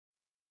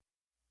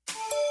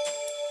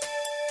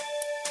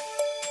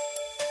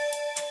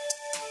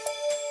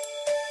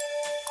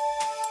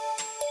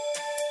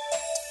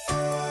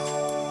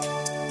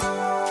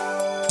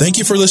Thank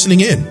you for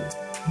listening in.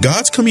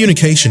 God's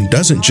communication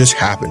doesn't just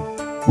happen.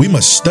 We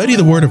must study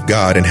the Word of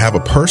God and have a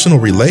personal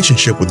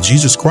relationship with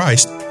Jesus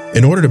Christ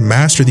in order to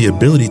master the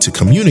ability to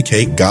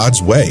communicate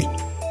God's way.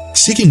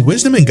 Seeking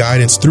wisdom and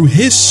guidance through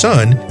His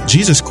Son,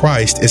 Jesus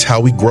Christ, is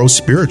how we grow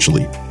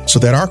spiritually, so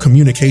that our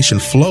communication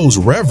flows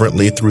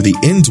reverently through the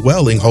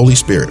indwelling Holy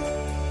Spirit.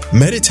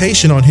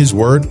 Meditation on His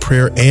Word,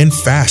 prayer, and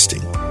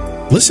fasting.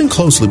 Listen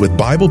closely with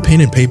Bible, pen,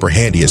 and paper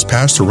handy as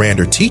Pastor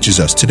Rander teaches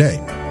us today.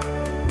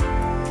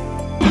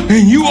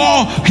 And you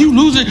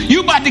lose it.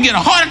 You about to get a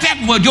heart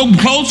attack with your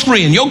close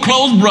friend, your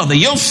close brother,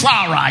 your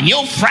sorrow,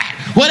 your frat,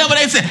 whatever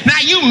they say. Now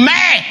you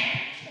mad.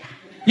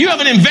 You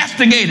haven't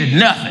investigated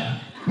nothing.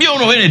 You don't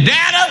know any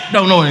data,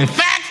 don't know any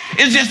facts.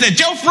 It's just that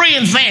your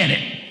friend said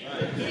it.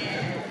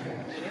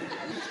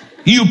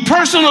 You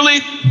personally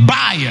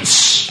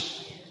bias,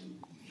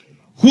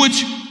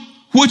 which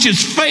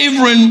is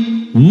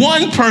favoring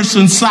one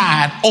person's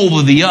side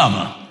over the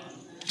other,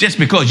 just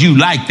because you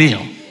like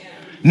them.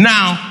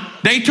 Now,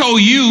 they told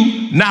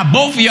you, now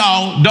both of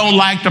y'all don't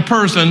like the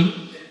person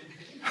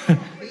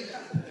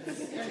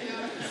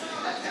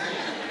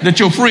that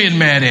your friend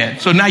mad at.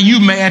 So now you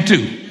mad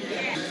too.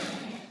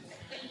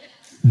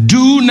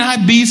 Do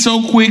not be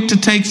so quick to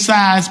take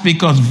sides,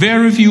 because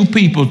very few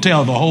people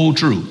tell the whole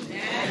truth.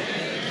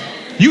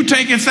 You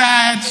taking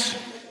sides?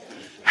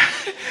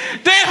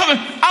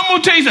 I'm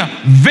going to tell you something.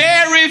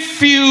 Very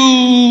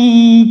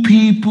few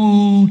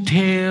people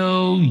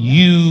tell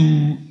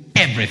you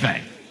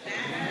everything.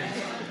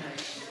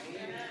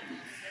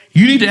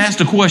 You need to ask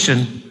the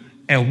question,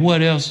 and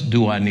what else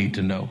do I need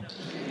to know?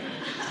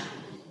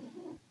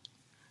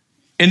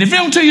 And if they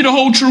don't tell you the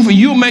whole truth and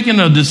you're making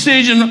a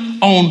decision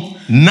on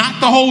not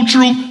the whole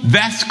truth,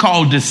 that's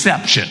called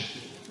deception.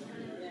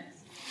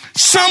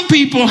 Some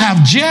people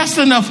have just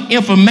enough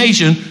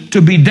information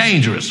to be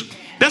dangerous.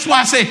 That's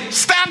why I say,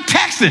 stop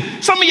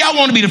texting. Some of y'all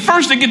want to be the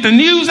first to get the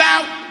news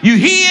out. You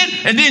hear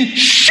it, and then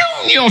shoot,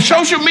 you on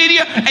social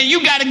media, and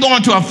you got it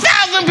going to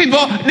 1,000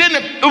 people. Then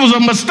it was a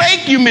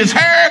mistake. You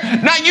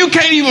misheard. Now you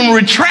can't even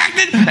retract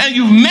it, and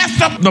you've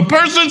messed up the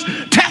person's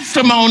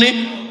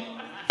testimony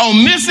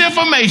on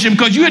misinformation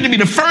because you had to be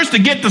the first to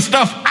get the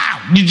stuff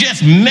out. You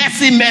just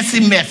messy.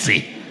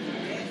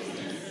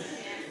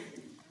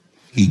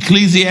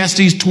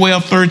 Ecclesiastes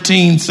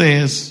 12:13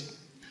 says,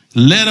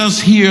 let us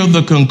hear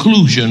the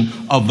conclusion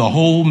of the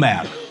whole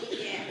matter.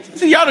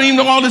 See, y'all don't even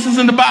know all this is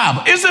in the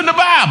Bible. It's in the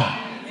Bible.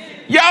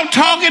 Y'all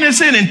talking and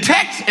sending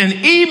texts and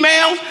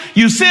emails.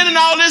 You sending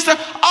all this stuff.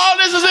 All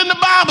this is in the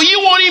Bible.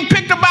 You won't even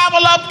pick the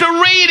Bible up to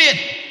read it.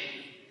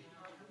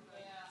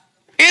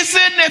 It's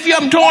sitting there if you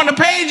haven't torn the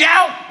page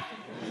out.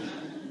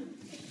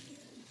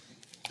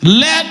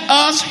 Let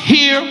us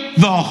hear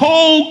the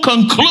whole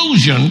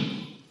conclusion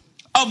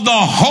of the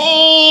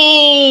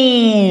whole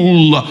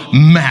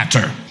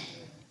matter.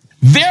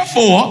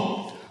 Therefore,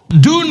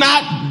 do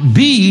not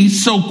be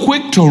so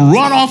quick to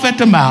run off at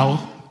the mouth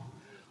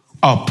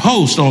or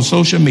post on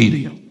social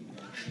media.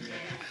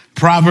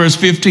 Proverbs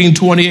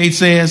 15:28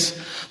 says,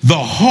 the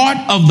heart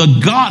of the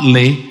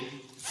godly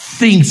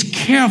thinks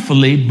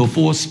carefully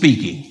before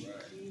speaking.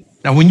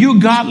 Now, when you're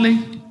godly,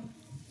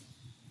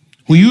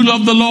 when you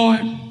love the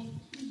Lord,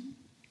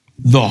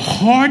 the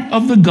heart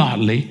of the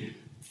godly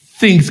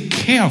thinks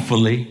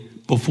carefully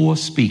before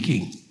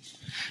speaking.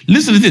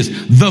 Listen to this.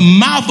 The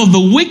mouth of the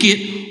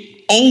wicked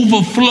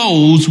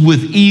overflows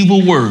with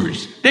evil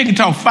words. They can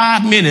talk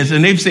 5 minutes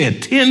and they've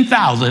said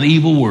 10,000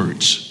 evil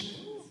words.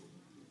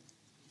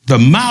 The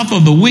mouth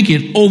of the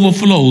wicked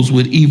overflows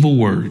with evil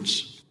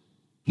words.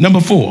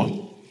 Number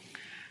 4,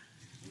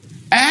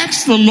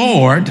 ask the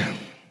Lord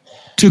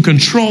to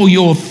control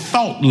your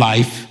thought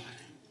life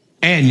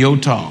and your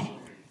tongue.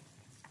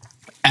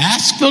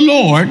 Ask the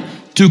Lord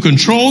to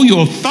control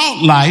your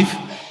thought life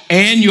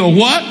and your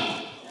what?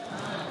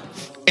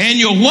 And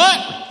your what?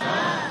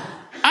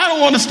 I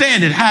don't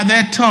understand it, how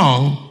that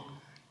tongue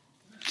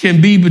can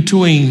be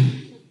between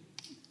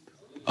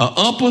an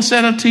upper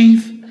set of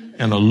teeth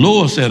and a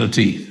lower set of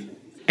teeth.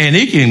 And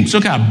it can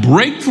some kind of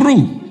break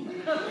through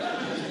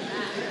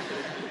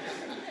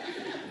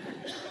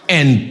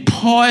and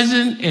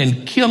poison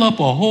and kill up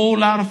a whole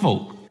lot of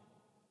folk.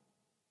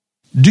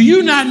 Do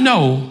you not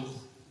know?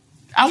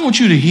 I want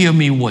you to hear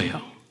me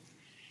well.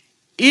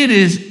 It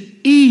is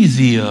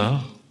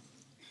easier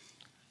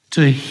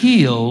to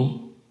heal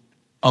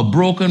a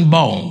broken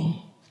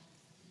bone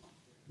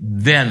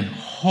than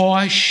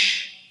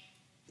harsh,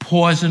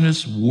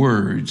 poisonous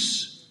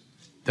words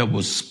that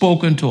was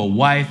spoken to a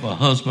wife, a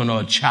husband,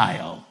 or a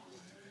child.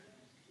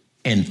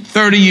 And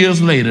 30 years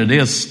later,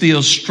 they're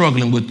still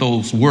struggling with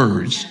those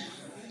words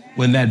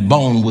when that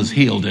bone was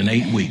healed in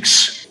 8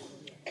 weeks.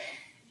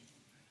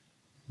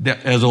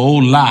 There's an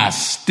old lie,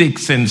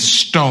 sticks and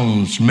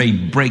stones may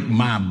break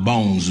my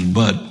bones,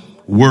 but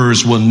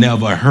words will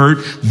never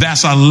hurt.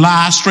 That's a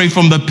lie straight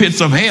from the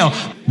pits of hell.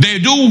 They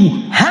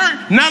do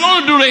hurt. Not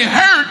only do they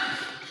hurt,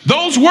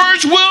 those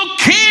words will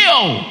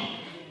kill.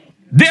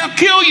 They'll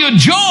kill your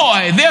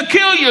joy. They'll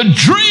kill your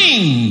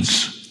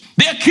dreams.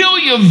 They'll kill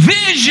your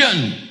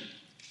vision.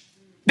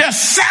 They'll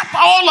sap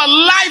all the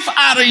life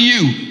out of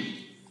you.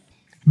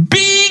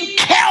 Be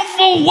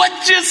careful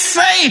what you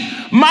say.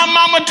 My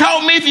mama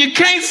told me if you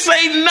can't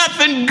say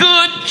nothing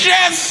good,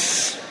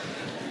 just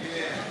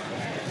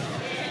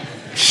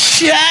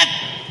shut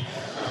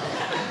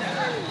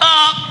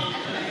up.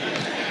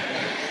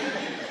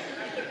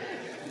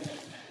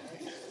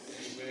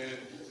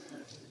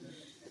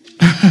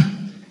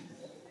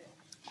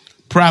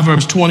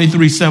 Proverbs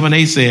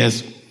 23:7-8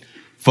 says,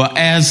 for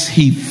as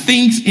he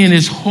thinks in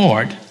his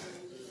heart,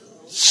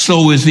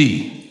 so is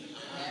he.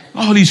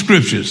 All these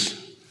scriptures.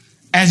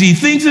 As he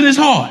thinks in his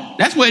heart.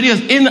 That's where it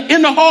is,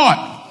 in the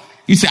heart.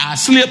 You say, I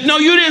slipped. No,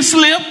 you didn't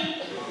slip.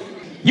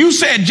 You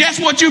said just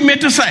what you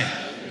meant to say.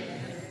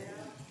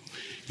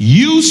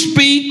 You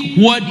speak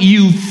what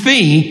you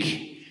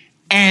think,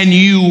 and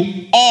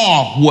you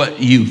are what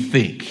you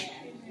think.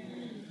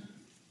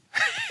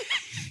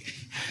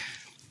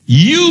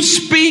 You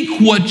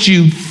speak what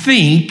you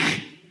think,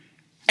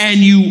 and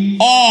you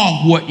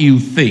are what you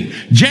think.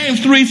 James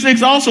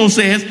 3:6 also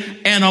says,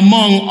 and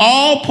among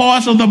all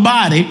parts of the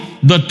body,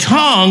 the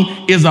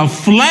tongue is a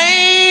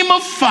flame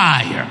of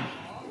fire.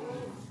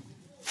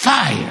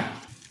 Fire.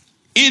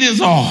 It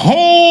is a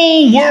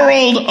whole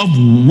world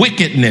of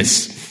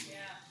wickedness,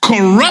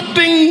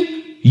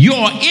 corrupting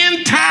your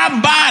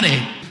entire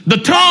body. The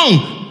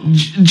tongue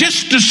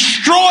just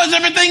destroys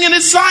everything in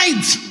its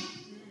sight.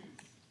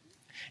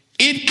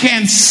 It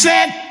can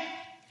set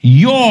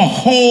your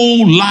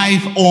whole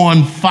life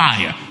on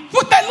fire.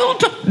 With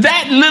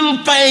that little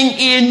thing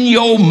in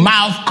your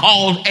mouth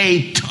called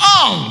a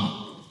tongue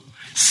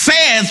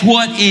says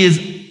what is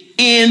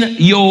in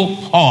your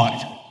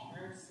heart.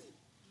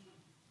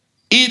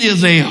 It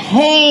is a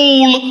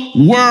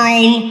whole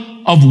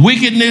world of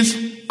wickedness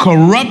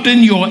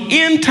corrupting your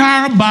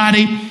entire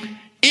body.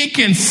 It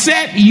can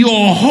set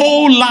your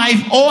whole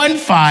life on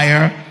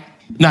fire.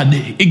 Now,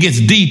 it gets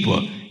deeper.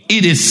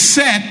 It is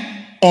set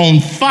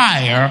on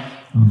fire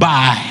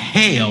by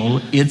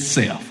hell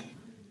itself.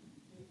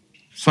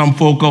 Some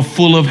folk are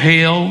full of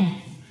hell,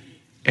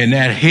 and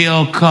that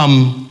hell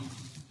come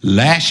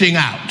lashing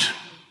out.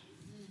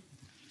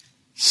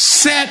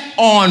 Set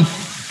on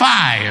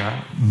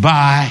fire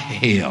by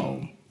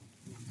hell.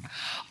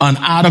 An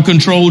out of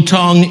control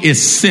tongue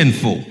is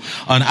sinful.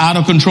 An out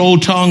of control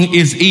tongue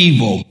is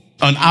evil.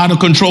 An out of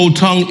control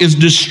tongue is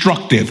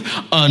destructive.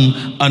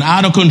 An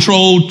out of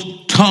control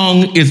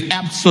tongue is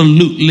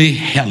absolutely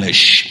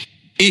hellish.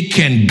 It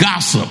can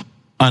gossip.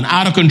 An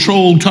out of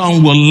control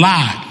tongue will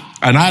lie.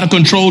 An out of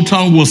control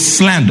tongue will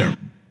slander.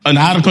 An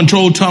out of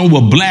control tongue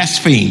will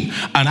blaspheme.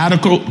 An out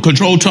of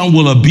control tongue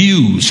will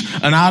abuse.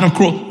 An out of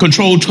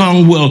control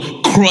tongue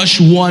will crush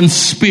one's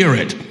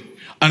spirit.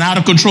 An out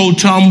of control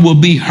tongue will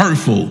be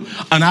hurtful.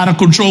 An out of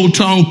control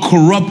tongue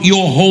corrupt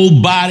your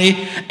whole body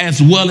as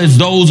well as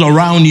those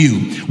around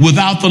you.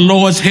 Without the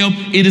Lord's help,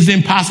 it is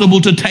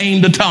impossible to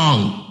tame the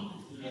tongue.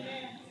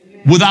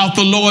 Without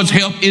the Lord's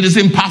help, it is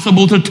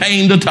impossible to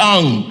tame the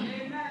tongue.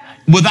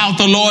 Without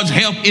the Lord's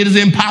help, it is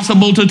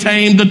impossible to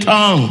tame the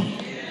tongue.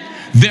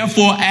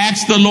 Therefore,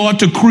 ask the Lord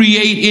to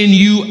create in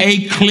you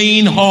a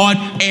clean heart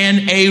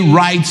and a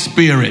right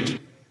spirit.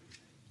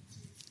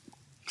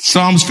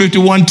 Psalms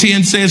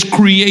 51:10 says,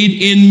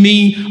 create in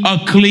me a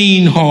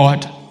clean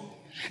heart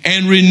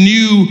and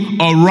renew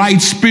a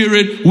right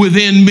spirit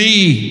within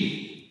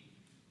me.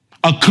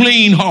 A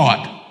clean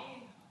heart.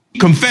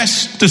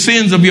 Confess the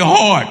sins of your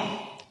heart.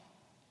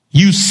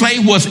 You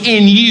say what's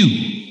in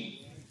you.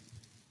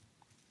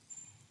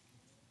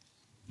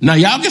 Now,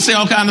 y'all can say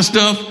all kind of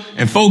stuff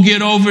and folk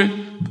get over it.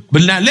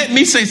 But now let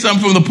me say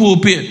something from the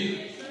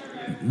pulpit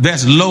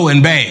that's low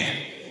and bad.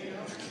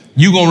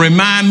 You're going to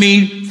remind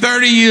me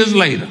 30 years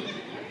later.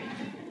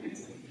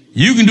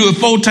 You can do it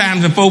 4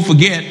 times and folk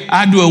forget.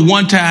 I do it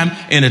 1 time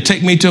and it'll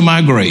take me to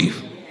my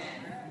grave.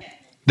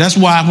 That's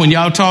why when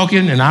y'all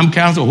talking and I'm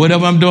counseling or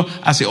whatever I'm doing,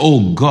 I say,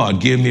 oh God,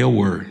 give me a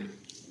word.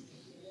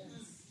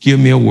 Give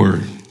me a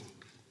word.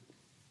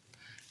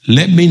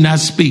 Let me not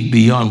speak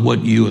beyond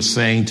what you are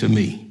saying to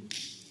me.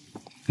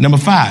 Number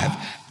 5,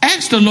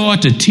 ask the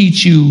Lord to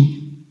teach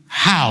you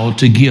how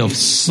to give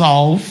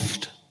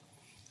soft,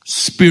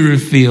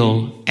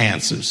 spirit-filled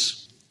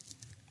answers.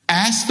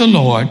 Ask the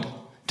Lord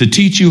to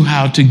teach you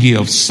how to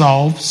give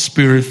soft,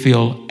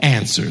 spirit-filled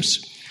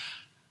answers.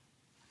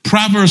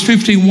 Proverbs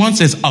 15:1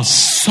 says, a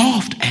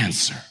soft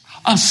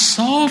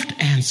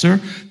answer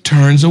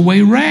turns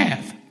away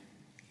wrath,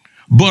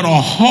 but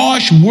a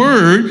harsh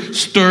word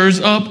stirs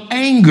up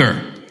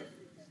anger.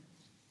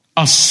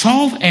 A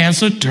soft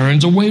answer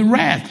turns away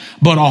wrath,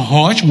 but a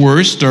harsh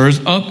word stirs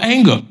up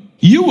anger.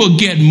 You will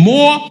get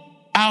more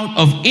out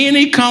of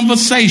any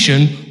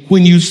conversation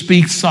when you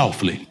speak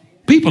softly.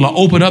 People are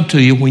open up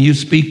to you when you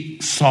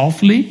speak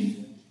softly,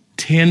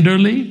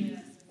 tenderly,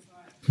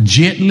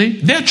 gently.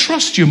 They'll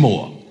trust you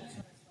more.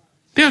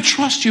 They'll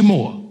trust you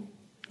more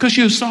because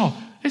you're soft.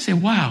 They say,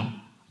 wow,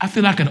 I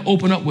feel I can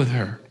open up with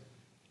her.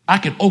 I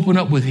can open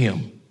up with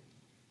him.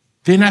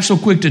 They're not so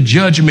quick to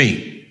judge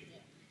me.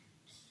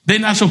 They're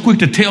not so quick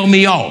to tell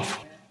me off.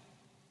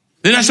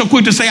 They're not so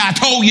quick to say, I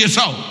told you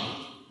so.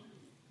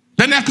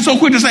 They're not so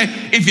quick to say,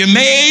 if you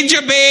made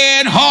your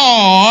bed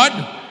hard,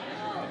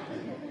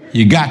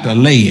 you got to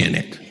lay in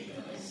it.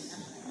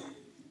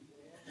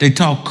 They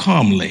talk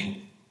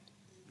calmly,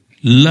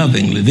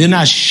 lovingly. They're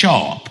not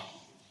sharp,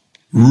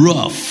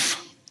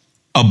 rough,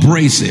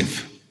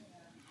 abrasive.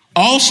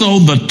 Also,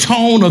 the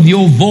tone of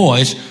your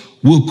voice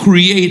will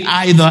create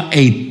either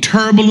a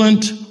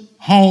turbulent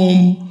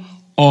home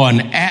or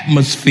an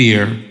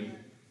atmosphere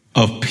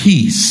of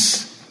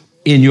peace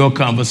in your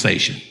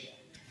conversation.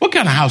 What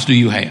kind of house do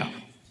you have?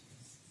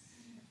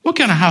 What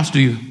kind of house do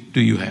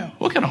you have?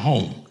 What kind of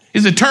home?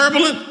 Is it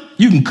turbulent?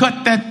 You can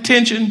cut that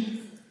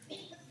tension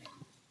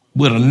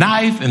with a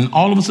knife, and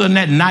all of a sudden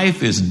that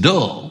knife is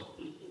dull.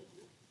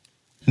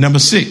 Number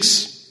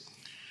 6,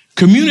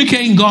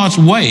 communicating God's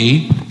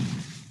way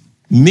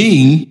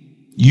means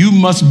you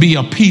must be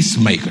a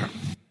peacemaker.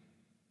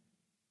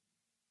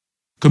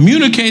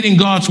 Communicating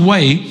God's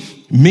way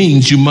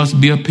means you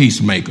must be a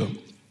peacemaker.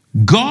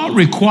 God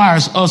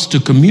requires us to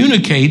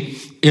communicate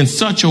in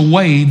such a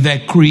way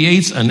that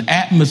creates an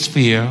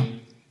atmosphere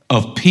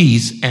of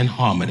peace and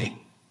harmony.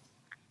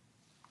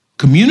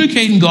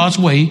 Communicating God's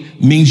way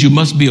means you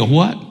must be a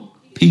what?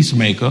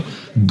 Peacemaker.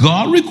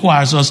 God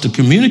requires us to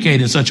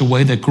communicate in such a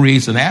way that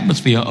creates an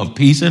atmosphere of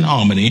peace and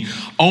harmony.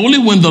 Only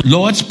when the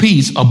Lord's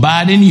peace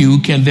abide in you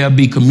can there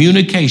be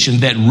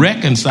communication that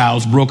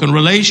reconciles broken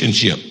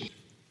relationship.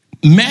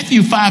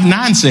 Matthew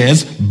 5:9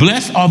 says,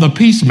 blessed are the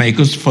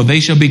peacemakers, for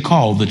they shall be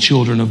called the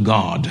children of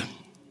God.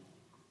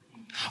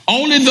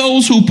 Only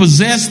those who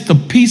possess the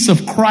peace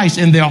of Christ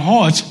in their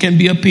hearts can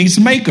be a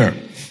peacemaker.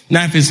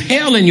 Now, if it's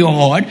hell in your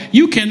heart,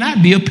 you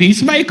cannot be a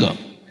peacemaker.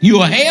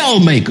 You're a hell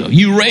maker.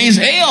 You raise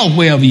hell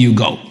wherever you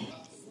go.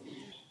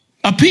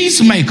 A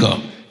peacemaker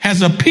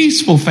has a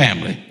peaceful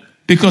family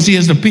because he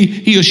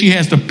or she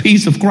has the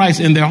peace of Christ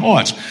in their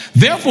hearts.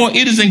 Therefore,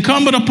 it is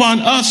incumbent upon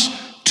us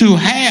to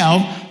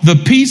have the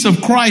peace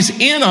of Christ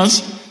in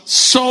us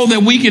so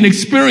that we can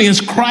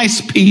experience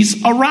Christ's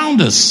peace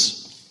around us.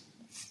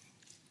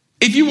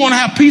 If you want to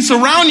have peace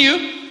around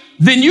you,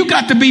 then you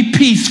got to be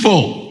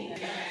peaceful.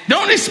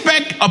 Don't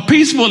expect a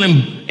peaceful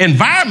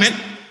environment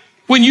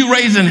when you're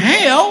raising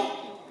hell.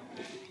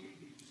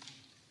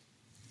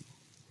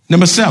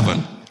 Number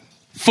 7,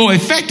 for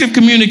effective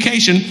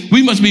communication,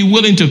 we must be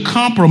willing to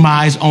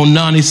compromise on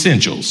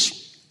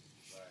non-essentials.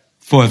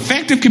 For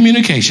effective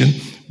communication,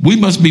 we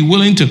must be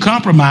willing to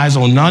compromise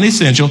on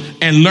non-essential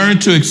and learn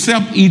to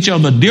accept each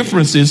other's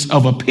differences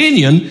of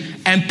opinion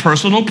and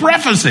personal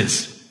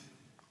preferences.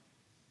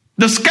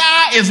 The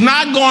sky is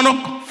not going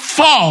to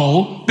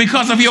fall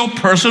because of your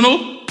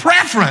personal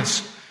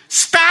preference.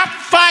 Stop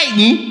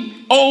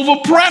fighting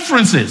over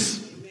preferences.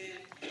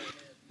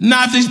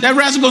 Now, if that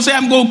rascal gonna say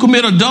I'm going to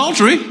commit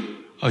adultery,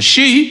 or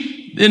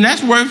she, then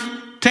that's worth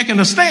taking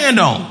a stand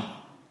on.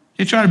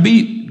 They try to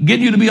get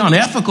you to be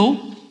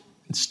unethical,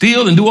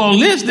 steal and do all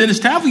this, then it's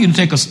time for you to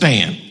take a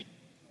stand.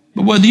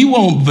 But whether you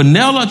want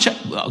vanilla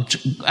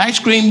ice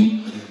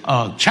cream,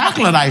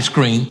 chocolate ice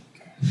cream,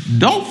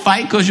 don't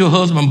fight because your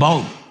husband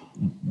bought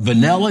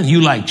vanilla and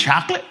you like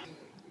chocolate.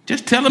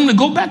 Just tell him to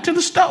go back to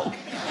the stove.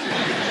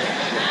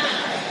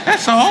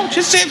 That's all.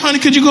 Just say, honey,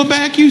 could you go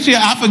back? You say,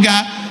 I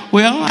forgot.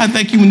 Well, I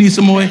think you need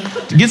some more,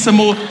 to get some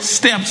more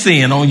steps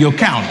in on your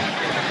counter.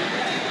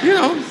 You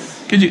know,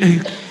 could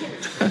you,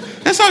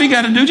 that's all you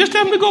got to do. Just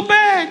tell him to go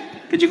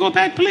back. Could you go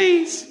back,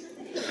 please?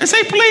 And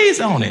say please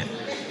on it.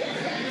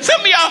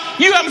 Some of y'all,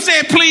 you haven't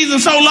said please in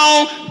so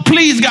long,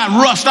 please got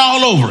rust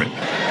all over it.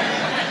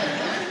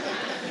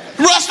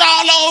 Rust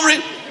all over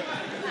it.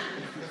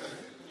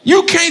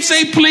 You can't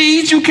say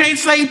please. You can't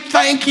say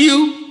thank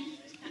you.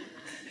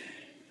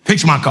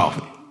 Fix my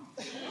coffee.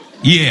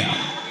 Yeah.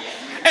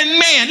 And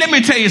man, let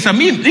me tell you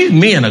something. These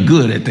men are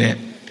good at that.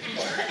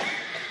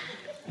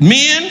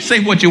 Men,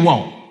 say what you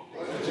want.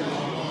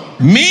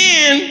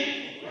 Men,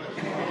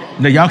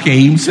 no, y'all can't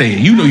even say it.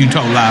 You know you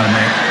talk louder,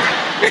 man.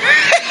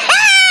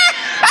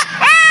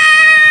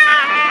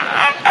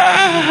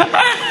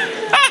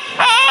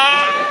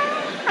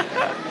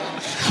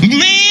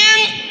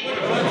 Men,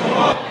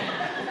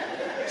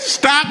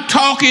 stop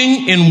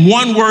talking in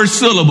one-word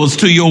syllables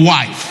to your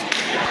wife.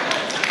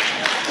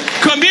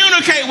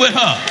 Communicate with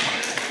her.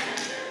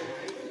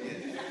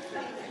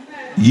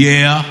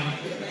 Yeah.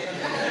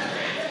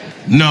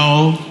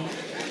 No.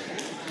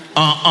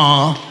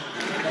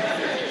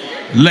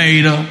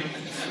 Later.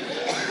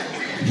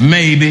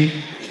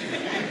 Maybe.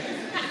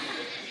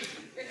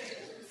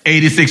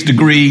 86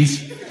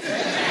 degrees.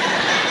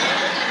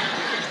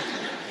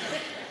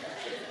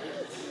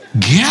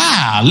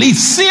 Golly,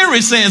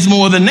 Siri says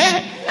more than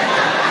that.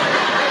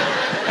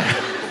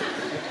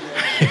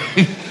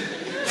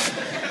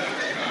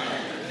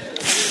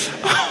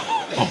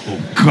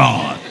 Oh,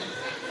 God.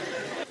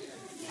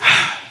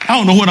 I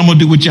don't know what I'm going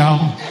to do with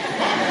y'all.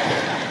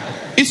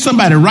 It's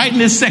somebody right in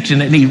this section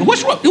that needs. Who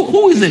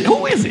is it?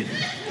 Who is it?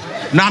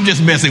 No, I'm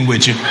just messing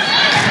with you.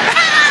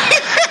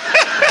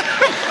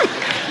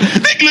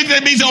 They looked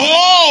at me and said,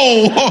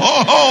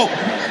 oh.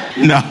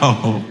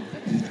 No.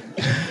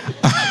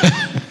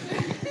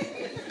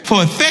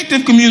 For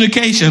effective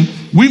communication,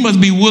 we must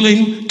be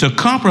willing to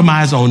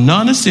compromise on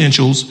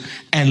non-essentials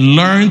and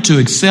learn to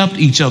accept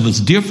each other's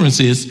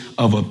differences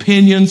of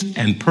opinions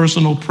and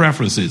personal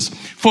preferences.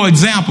 For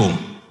example,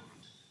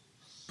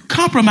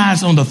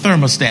 compromise on the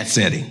thermostat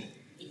setting.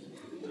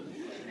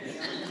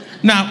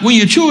 Now, when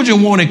your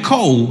children want it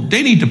cold,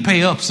 they need to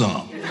pay up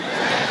some.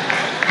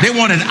 They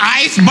want an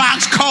ice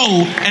box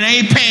cold and they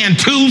ain't paying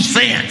 2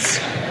 cents.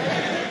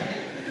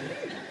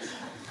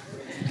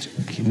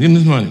 Give me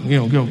this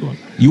money. Go.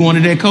 You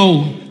wanted that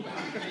cold?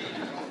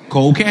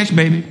 Cold cash,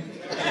 baby.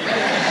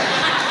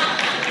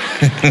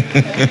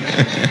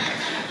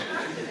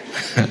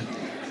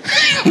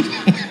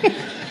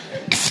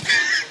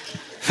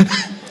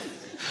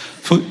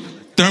 For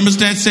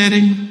thermostat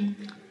setting,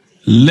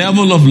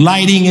 level of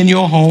lighting in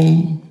your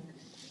home.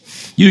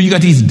 You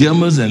got these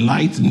dimmers and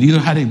lights, and you know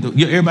how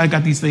everybody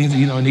got these things,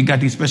 and they got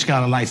these special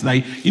kind of lights. Now,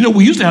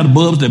 we used to have the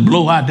bulbs that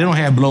blow out. They don't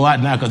have blow out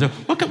now because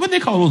what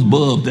they call those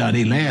bulbs now?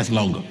 They last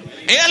longer.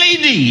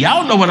 LED.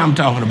 Y'all know what I'm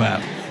talking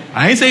about.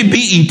 I ain't say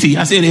BET.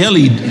 I said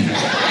LED.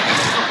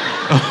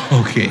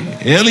 Okay.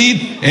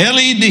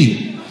 LED.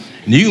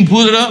 And you can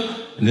put it up,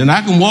 and then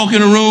I can walk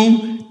in a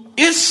room.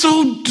 It's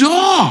so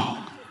dark.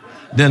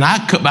 Then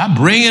I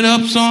bring it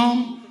up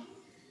some,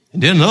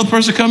 and then another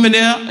person come in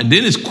there, and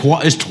then it's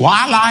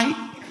twilight.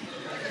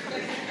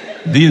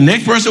 The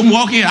next person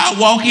walk in, I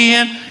walk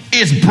in,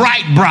 it's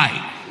bright.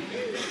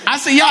 I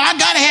say, y'all, I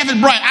gotta have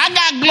it bright. I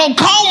got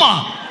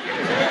glaucoma.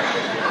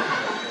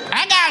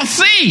 I gotta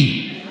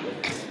see.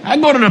 I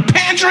go to the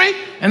pantry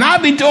and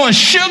I'll be doing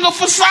sugar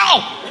for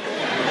salt.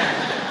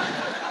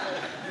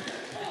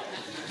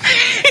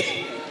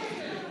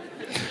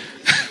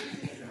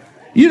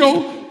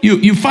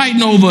 You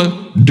fighting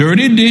over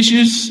dirty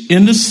dishes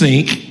in the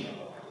sink.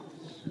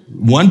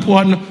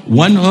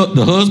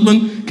 The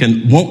husband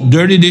can want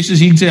dirty dishes.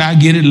 He can say, I'll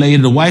get it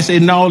later. The wife say,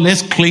 no,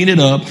 let's clean it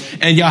up.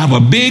 And y'all have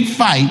a big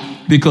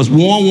fight because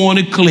one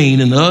wanted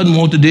clean and the other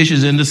want the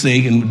dishes in the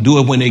sink and do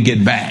it when they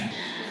get back.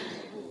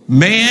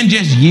 Man,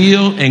 just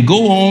yield and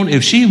go on.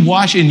 If she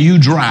washing you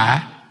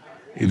dry,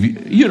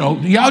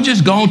 y'all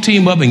just go and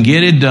team up and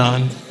get it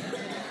done.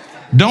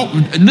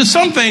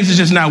 Some things is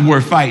just not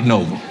worth fighting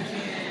over.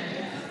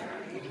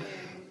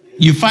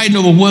 You're fighting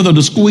over whether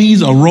to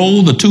squeeze or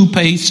roll the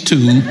toothpaste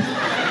tube,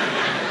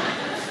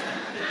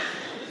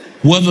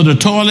 whether the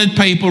toilet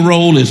paper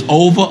roll is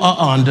over or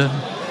under,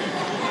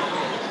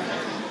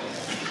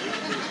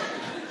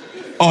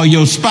 or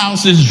your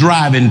spouse's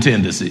driving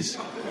tendencies.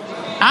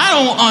 I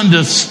don't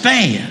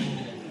understand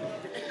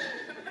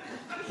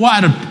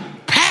why the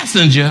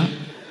passenger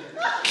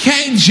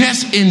can't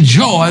just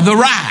enjoy the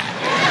ride.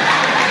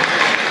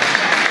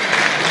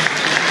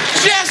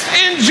 Just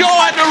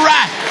enjoy the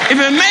ride. If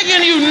it's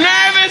making you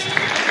nervous,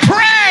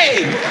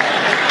 pray.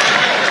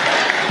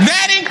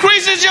 That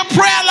increases your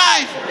prayer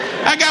life.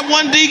 I got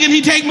one deacon,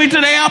 he take me to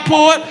the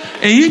airport,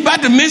 and he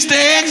about to miss the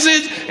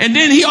exit, and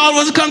then he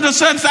always comes to a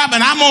sudden stop,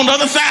 and I'm on the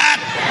other side.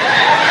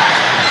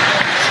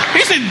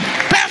 He said,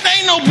 Pastor,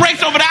 ain't no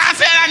brakes over there. I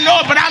said, I know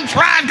it, but I'm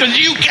trying because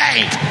you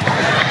can't.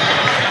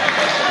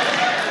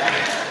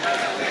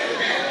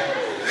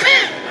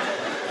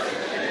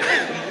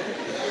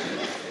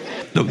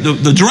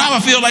 The driver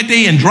feel like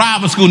they in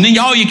driver school. And then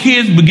all your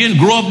kids begin to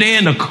grow up there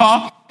in the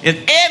car. And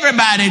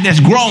everybody that's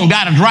grown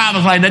got a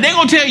driver's like that. They're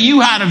going to tell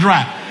you how to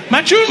drive.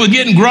 My children were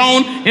getting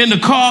grown in the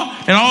car.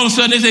 And all of a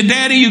sudden they say,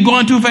 Daddy, you're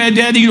going too fast.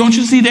 Daddy, don't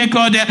you see that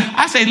car, Dad?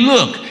 I say,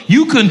 look,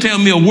 you couldn't tell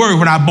me a word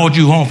when I brought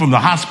you home from the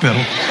hospital.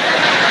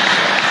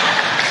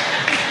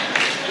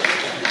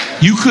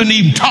 You couldn't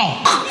even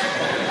talk.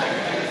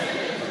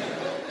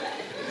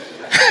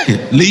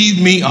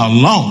 Leave me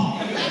alone.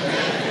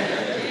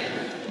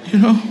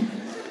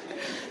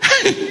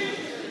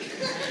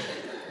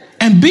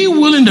 And be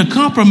willing to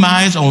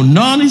compromise on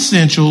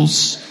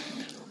non-essentials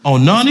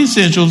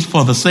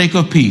for the sake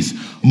of peace.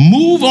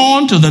 Move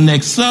on to the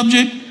next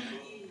subject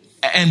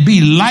and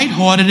be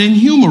lighthearted and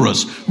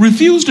humorous.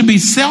 Refuse to be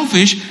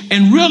selfish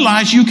and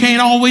realize you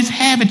can't always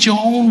have it your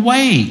own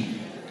way,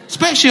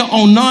 especially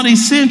on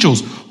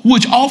non-essentials,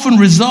 which often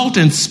result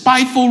in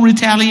spiteful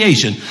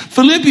retaliation.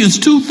 Philippians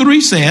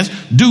 2:3 says,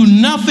 do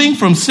nothing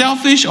from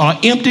selfish or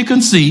empty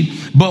conceit,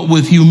 but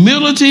with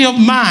humility of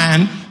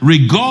mind,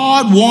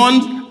 regard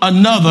one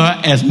another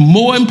as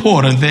more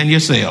important than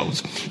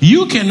yourselves.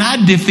 You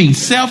cannot defeat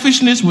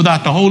selfishness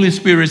without the Holy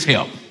Spirit's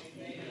help.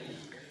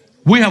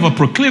 We have a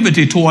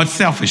proclivity towards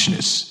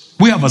selfishness.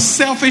 We have a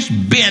selfish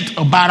bent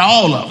about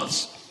all of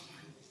us.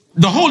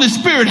 The Holy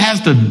Spirit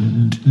has to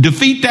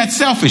defeat that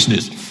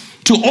selfishness.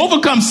 To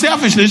overcome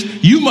selfishness,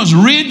 you must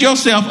rid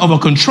yourself of a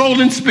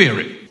controlling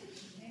spirit.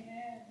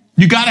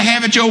 You got to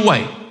have it your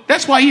way.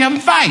 That's why you're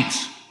having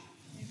fights.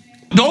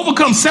 To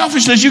overcome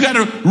selfishness, you got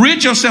to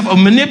rid yourself of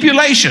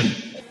manipulation.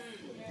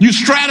 You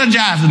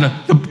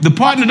strategizing. The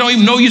partner don't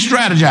even know you're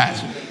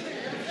strategizing.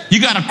 You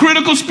got a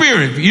critical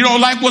spirit. If you don't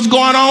like what's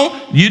going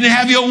on, you didn't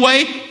have your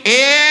way,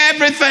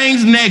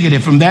 everything's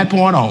negative from that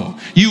point on.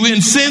 You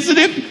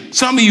insensitive.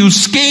 Some of you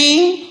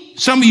scheme.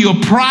 Some of you are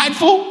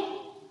prideful.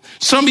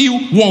 Some of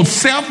you want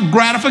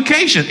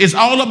self-gratification. It's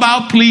all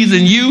about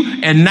pleasing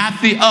you and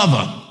not the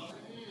other.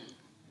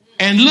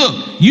 And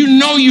look, you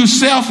know you're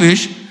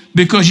selfish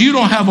because you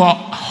don't have a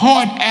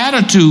heart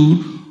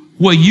attitude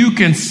where you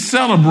can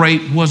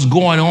celebrate what's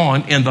going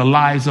on in the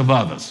lives of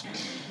others.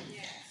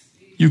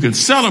 You can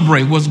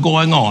celebrate what's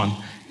going on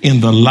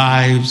in the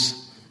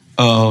lives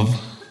of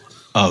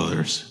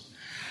others.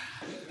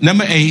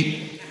 Number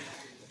 8,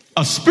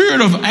 a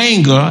spirit of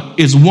anger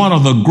is one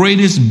of the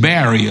greatest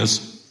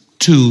barriers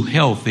to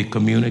healthy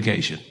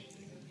communication.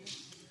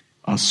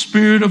 A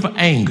spirit of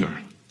anger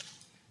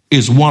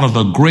is one of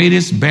the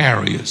greatest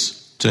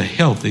barriers to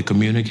healthy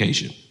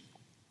communication.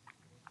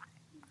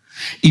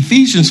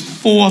 Ephesians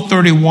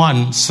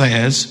 4:31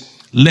 says,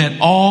 let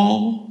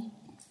all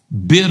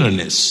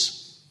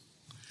bitterness.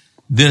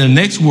 Then the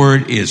next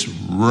word is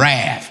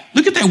wrath.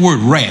 Look at that word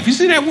wrath. You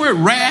see that word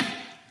wrath?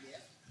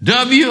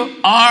 W-R-A-T-H.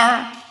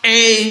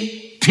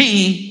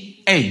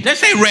 Let's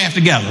say wrath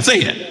together. Say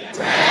it.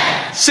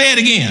 Wrath. Say it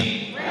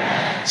again.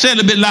 Wrath. Say it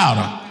a bit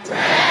louder.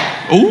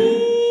 Wrath. Ooh.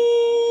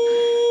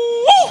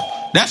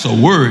 That's a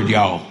word,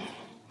 y'all.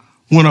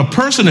 When a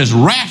person is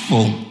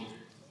wrathful,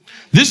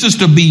 this is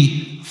to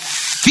be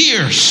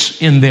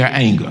fierce in their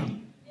anger.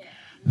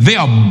 They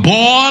are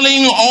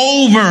boiling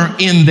over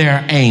in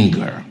their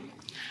anger.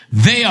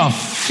 They are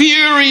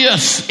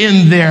furious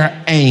in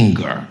their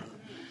anger.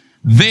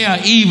 They are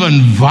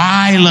even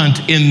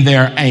violent in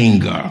their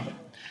anger.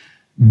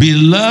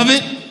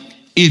 Beloved,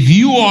 if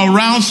you are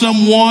around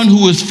someone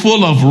who is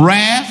full of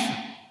wrath,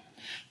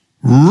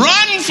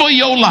 run for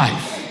your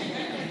life.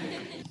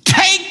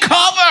 Take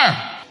cover.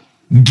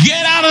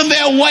 Get out of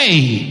their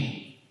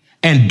way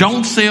and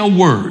don't say a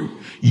word.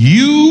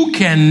 You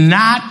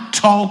cannot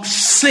talk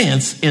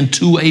sense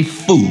into a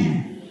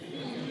fool.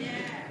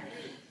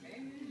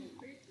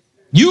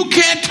 You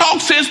can't talk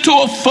sense to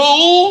a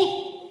fool.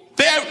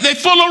 They're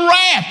full of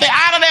wrath. They're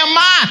out of their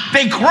mind.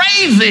 They're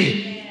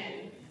crazy.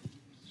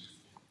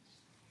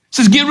 It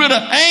says get rid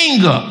of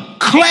anger,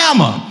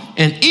 clamor,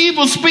 and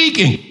evil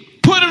speaking.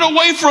 Put it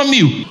away from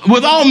you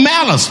with all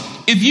malice.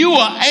 If you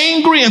are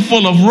angry and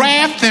full of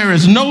wrath, there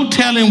is no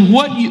telling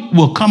what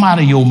will come out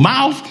of your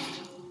mouth.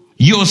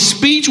 Your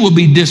speech will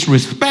be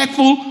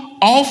disrespectful,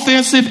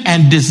 offensive,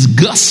 and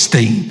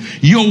disgusting.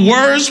 Your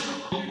words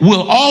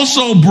will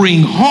also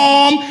bring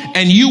harm,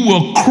 and you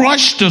will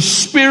crush the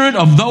spirit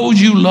of those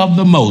you love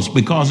the most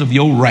because of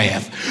your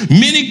wrath.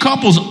 Many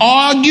couples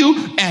argue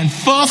and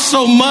fuss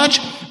so much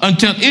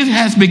until it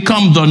has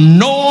become the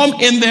norm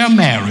in their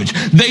marriage.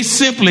 They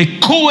simply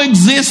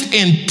coexist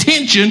in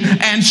tension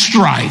and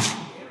strife.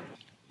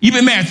 You've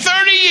been married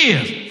 30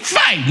 years,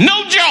 fight,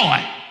 no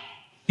joy.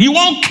 You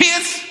won't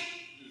kiss.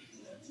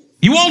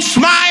 You won't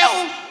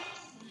smile.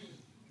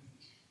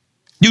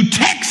 You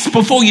text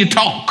before you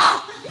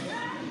talk.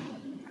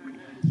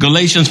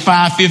 Galatians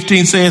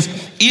 5:15 says,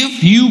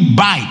 if you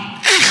bite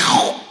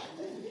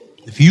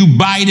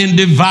and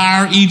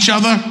devour each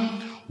other,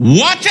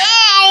 watch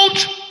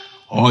out,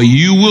 or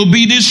you will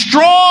be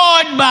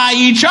destroyed by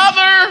each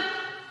other.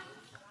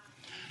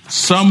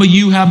 Some of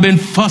you have been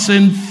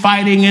fussing,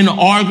 fighting, and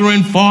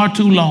arguing far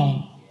too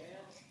long.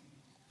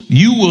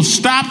 You will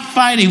stop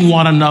fighting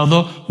one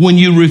another when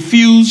you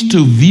refuse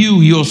to view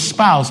your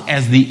spouse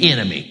as the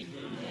enemy.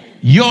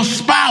 Your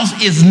spouse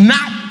is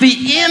not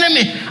the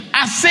enemy.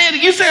 I said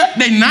it. You said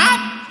they're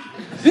not?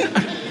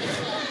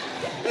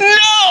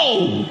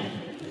 No.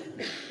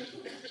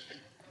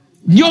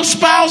 Your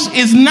spouse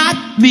is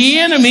not the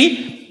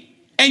enemy.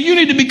 And you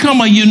need to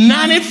become a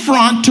united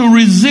front to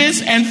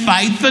resist and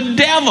fight the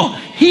devil.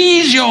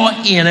 He's your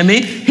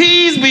enemy.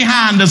 He's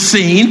behind the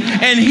scene.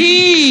 And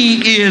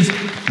he is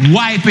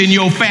wiping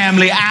your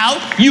family out.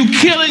 You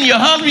killing your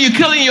husband, you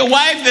killing your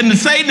wife, and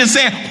Satan is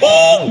saying,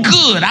 oh,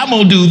 good, I'm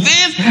going to do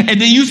this.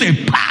 And then you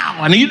say,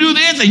 pow, and you do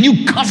this, and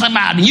you cuss him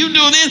out, and you do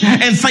this.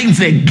 And Satan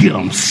said, get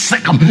him,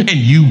 sick him, and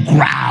you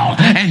growl,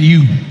 and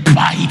you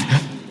bite,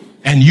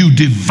 and you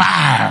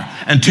devour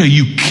until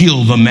you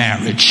kill the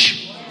marriage.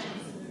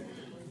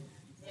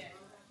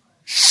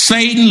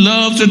 Satan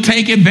loves to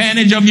take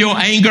advantage of your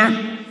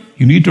anger.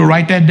 You need to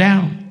write that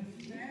down.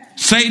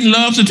 Satan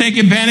loves to take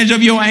advantage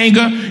of your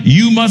anger.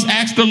 You must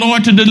ask the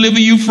Lord to deliver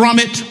you from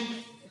it.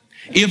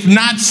 If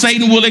not,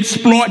 Satan will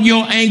exploit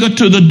your anger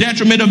to the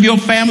detriment of your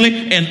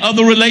family and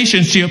other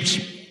relationships.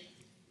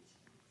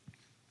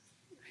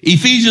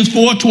 Ephesians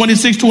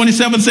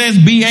 4:26-27 says,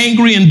 be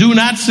angry and do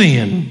not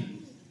sin.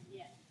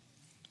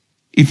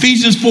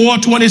 Ephesians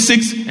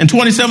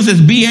 4:26-27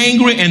 says, be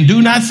angry and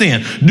do not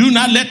sin. Do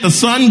not let the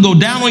sun go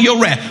down on your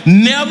wrath.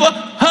 Never,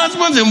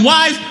 husbands and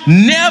wives,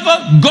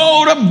 never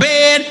go to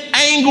bed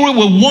angry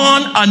with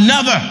one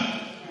another.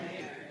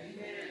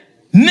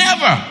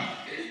 Never.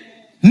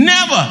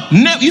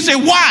 You say,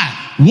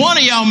 why? One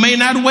of y'all may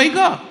not wake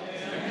up.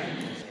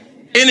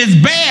 And it's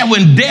bad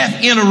when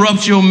death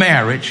interrupts your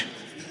marriage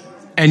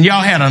and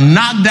y'all had a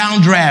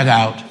knockdown drag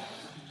out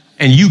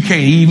and you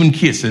can't even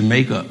kiss and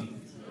make up.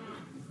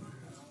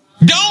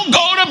 Don't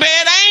go to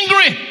bed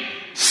angry.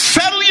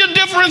 Settle your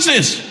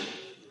differences.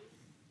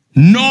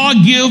 Nor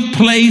give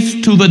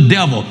place to the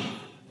devil.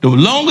 The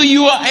longer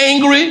you are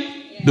angry,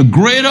 the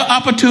greater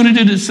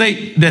opportunity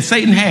that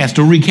Satan has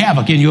to wreak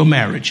havoc in your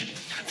marriage.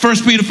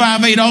 1 Peter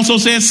 5:8 also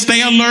says,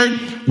 stay alert,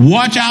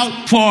 watch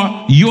out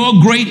for your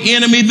great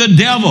enemy, the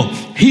devil.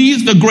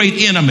 He's the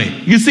great enemy.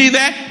 You see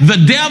that? The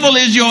devil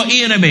is your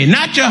enemy,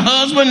 not your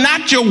husband,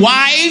 not your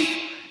wife.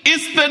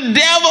 It's the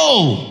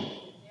devil.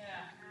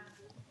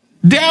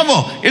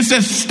 Devil. It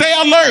says, stay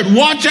alert,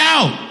 watch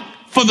out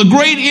for the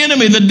great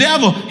enemy, the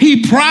devil.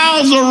 He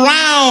prowls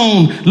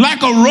around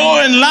like a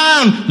roaring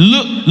lion,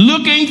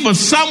 looking for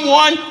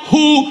someone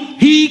who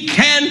he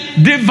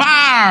can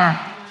devour.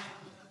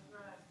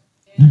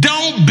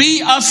 Don't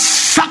be a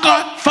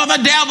sucker for the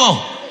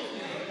devil.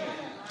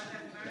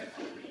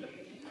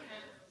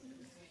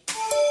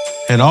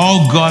 And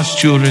all God's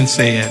children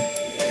said,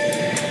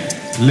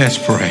 let's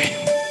pray.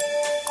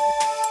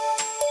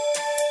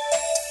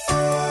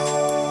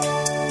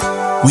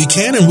 We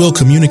can and will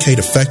communicate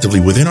effectively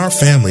within our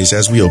families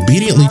as we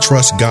obediently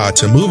trust God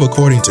to move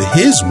according to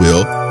His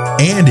will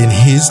and in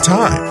His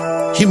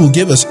time. He will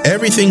give us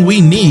everything we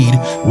need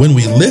when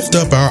we lift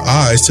up our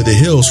eyes to the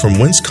hills from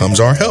whence comes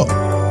our help.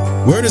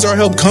 Where does our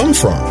help come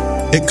from?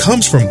 It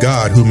comes from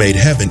God who made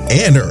heaven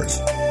and earth.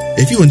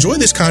 If you enjoy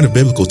this kind of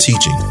biblical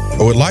teaching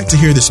or would like to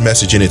hear this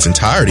message in its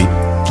entirety,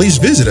 please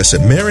visit us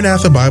at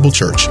Maranatha Bible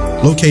Church,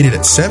 located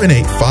at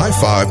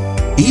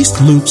 7855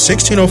 East Loop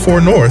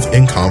 1604 North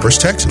in Converse,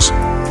 Texas,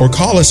 or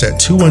call us at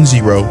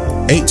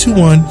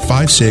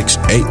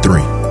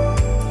 210-821-5683.